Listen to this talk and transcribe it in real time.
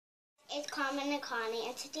It's Carmen and Karnie,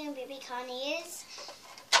 and today on Baby Karnie is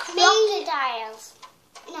crocodiles.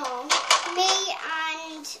 No, me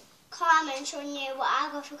and Carmen showing you what I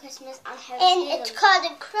got for Christmas and how to do it's them.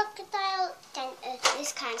 called a crocodile dentist.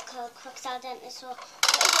 This kind's called crocodile dentist. So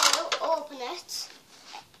what we'll open it.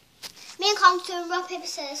 Me and Carmen's doing rock, paper,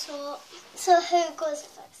 scissors. So who goes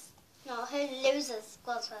first? No, who loses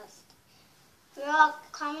goes first.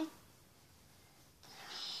 Rock, Carmen.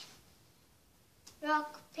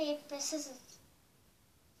 Rock, paper, scissors.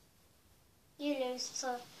 You lose,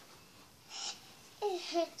 so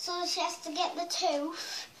she has to get the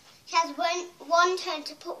tooth. She has one turn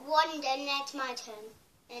to put one in, then it's my turn.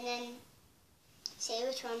 And then see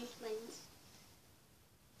which one wins.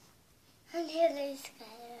 And you lose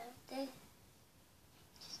together.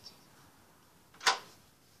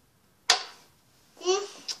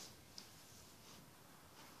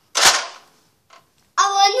 I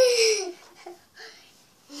won!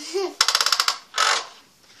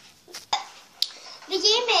 The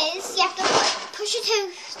game is you have to push a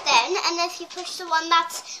tooth then, and if you push the one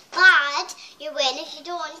that's bad, you win. If you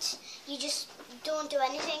don't, you just don't do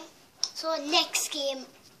anything. So next game.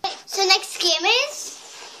 So next game is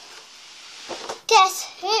Guess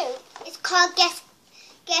Who. It's called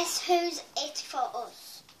Guess Who's It for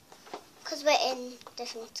Us. Because we're in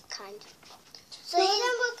different kind. So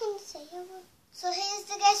here's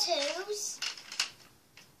the Guess Who's.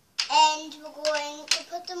 And we're going to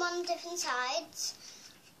put them on different sides.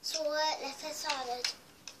 So let's get started.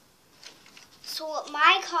 So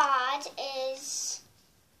my card is,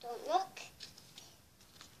 don't look,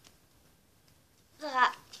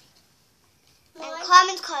 that. And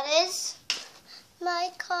Carmen's card is? My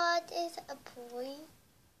card is a boy.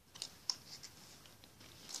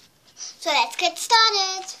 So let's get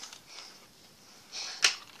started.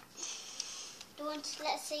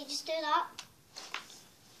 Let's see, just do that.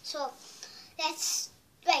 So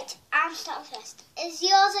wait, I'm starting first. Is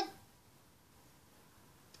yours a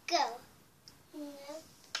girl? No.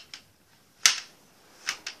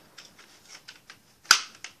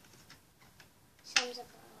 Sounds a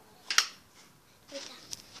girl.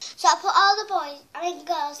 So I put all the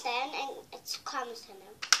girls then, and it's Carmen's turn now.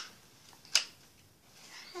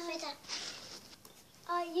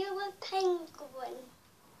 Are you a penguin?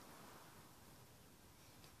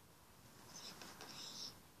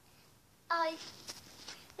 I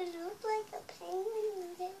look like a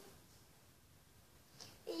penguin.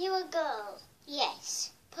 Are you a girl?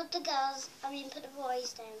 Yes. Put the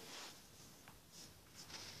boys down.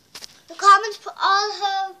 The Carmen's put all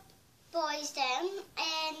her boys down,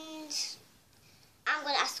 and I'm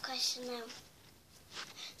going to ask the question now.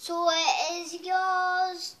 So is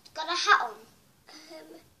yours got a hat on?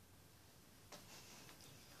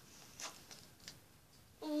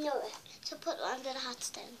 No. So put under the hats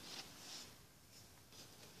down.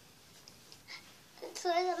 So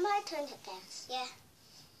is it my turn to guess? Yeah.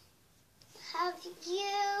 Have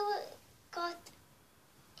you got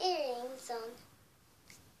earrings on?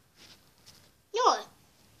 No.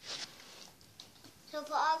 So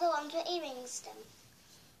put all the ones with earrings down.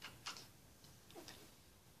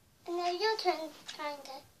 And now your turn trying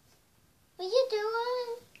to. What are you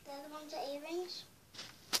doing? They're the ones with earrings.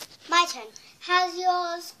 My turn. Has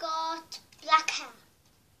yours got black hair?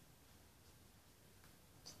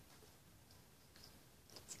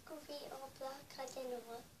 It's grey or black, I don't know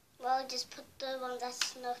what. Well, just put the one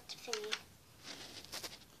that's not thingy.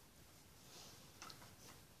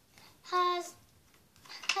 Has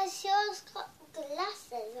yours got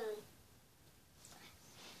glasses on?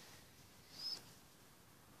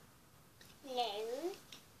 No.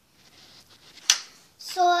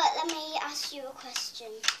 So let me ask you a question.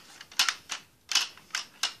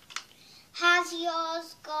 Has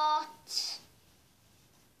yours got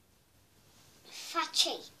fat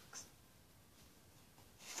cheeks?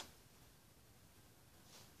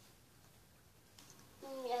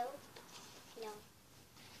 No. No.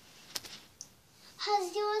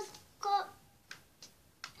 Has yours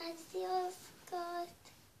got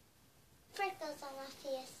freckles on her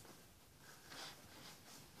face?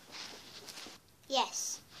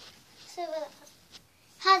 Yes. So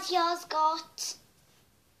Has yours got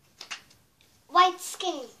white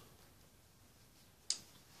skin?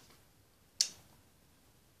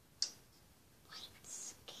 White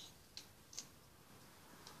skin.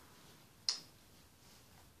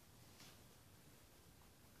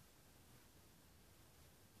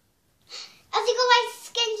 Has he got white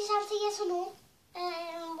skin? Just have to say yes or no.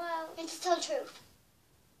 well, And just tell the truth.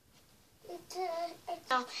 it's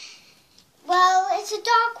No. Well, it's a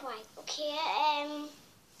dark white, okay?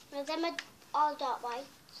 Well, them are all dark white.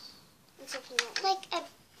 And something like a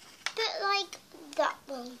bit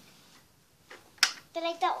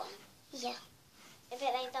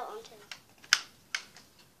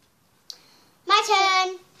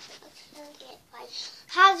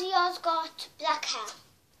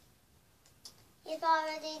You've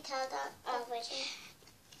already told that. Oh, wait.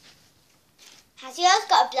 Has yours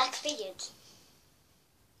got a black beard?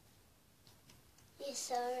 You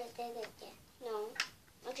saw it, didn't you? No.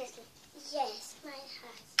 Okay. Yes, mine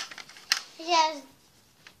has. Yes.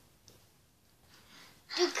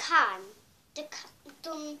 Du kan. Du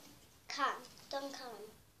kan.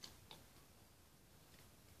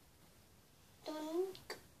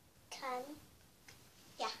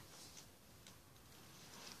 Yeah.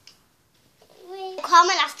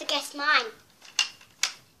 Carmen has to guess mine.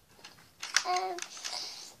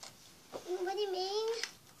 What do you mean?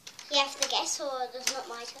 You have to guess, or there's not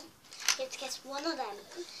my turn. You have to guess one of them.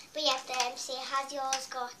 But you have to say, has yours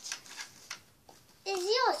got... Is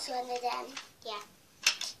yours one of them? Yeah.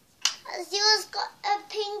 Has yours got a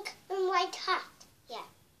pink and white hat? Yeah.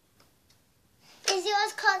 Is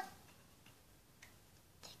yours called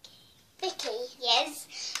Vicky? Yes.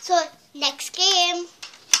 So, next game.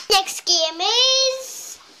 Next game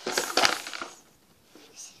is...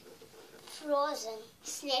 Frozen.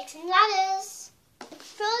 Snakes and ladders.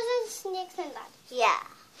 Frozen snakes and ladders. Yeah.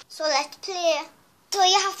 So, let's play. So,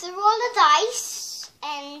 you have to roll the dice.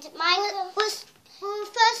 And We'll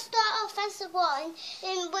first start off as a 1,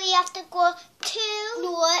 then we have to go 2.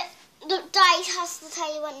 No, the dice has to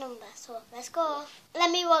tell you what number. So, let's go.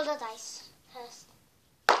 Let me roll the dice first.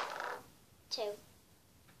 2.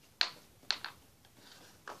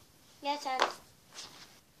 Your turn.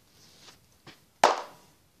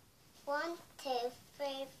 1, 2,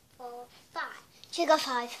 3, 4, 5. She got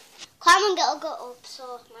 5. Carmen will go up,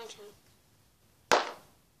 so my turn.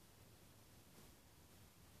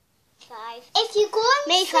 5. If you go on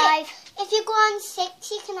Me 6, 5. if you go on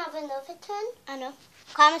 6, you can have another turn. I know.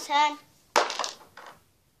 Carmen's turn.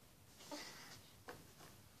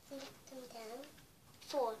 Lift them down.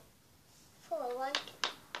 4. 4, 1,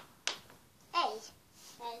 8.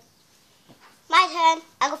 My turn.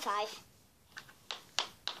 I got 5.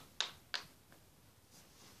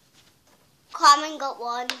 Carmen got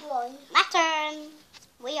 1. 1. My turn.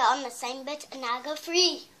 We are on the same bit, and I got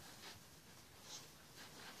 3.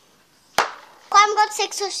 Carmen got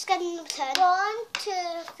 6, so she's getting a turn. 1, 2,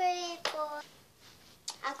 3, 4.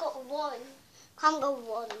 I got 1. Carmen got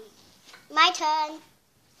 1. My turn.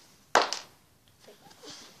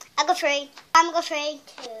 I got 3. Carmen got 3.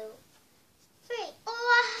 2, 3.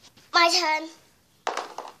 Oh, my turn.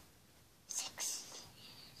 6.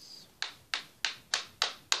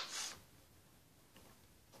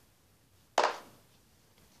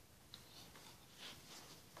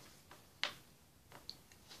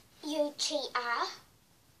 You cheater.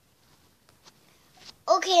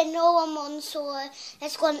 Okay, no one won, so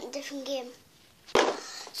let's go on to a different game.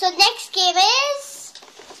 So next game is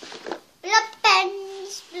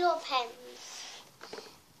blue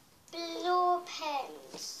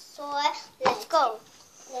pens. So let's go.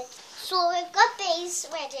 So we've got these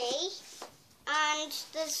ready, and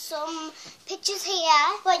there's some pictures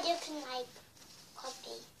here. But you can like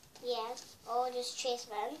copy. Yeah, or just trace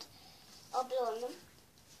around, or blow on them.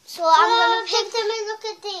 So I'm gonna pick them and look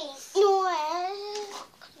at these. No,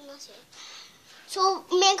 so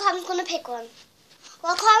me and Carmen's gonna pick one.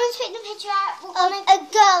 Well, Carmen's picking a picture out. We're gonna A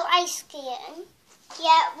girl ice skating.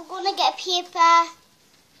 Yeah, we're gonna get a paper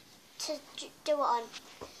to do it on.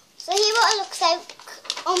 So here what it looks like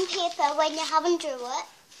on paper when you haven't drew it.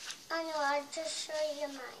 I know, I'll just show you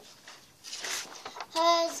mine.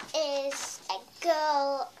 Hers is a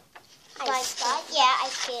girl ice skating. Yeah,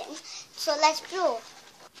 ice skating. So let's blow.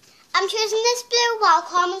 I'm choosing this blue while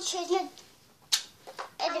Carmen's choosing a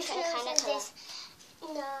different kind of colour.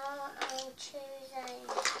 No,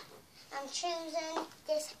 I'm choosing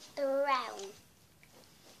this brown.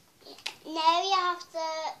 Now you have to,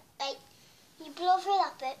 you blow through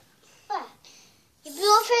that bit. What? You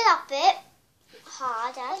blow through that bit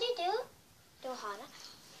harder. What do you do? Do it harder.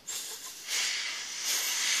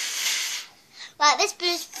 Right, this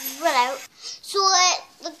blue's run out. So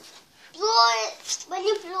when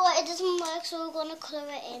you blow it, it doesn't work, so we're going to colour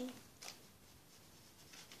it in.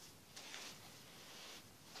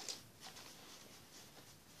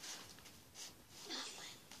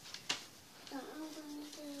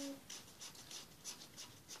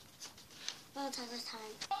 We'll take our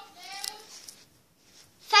time.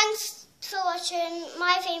 Thanks for watching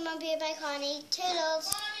my favourite movie by Karnie.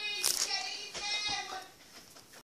 Toodles.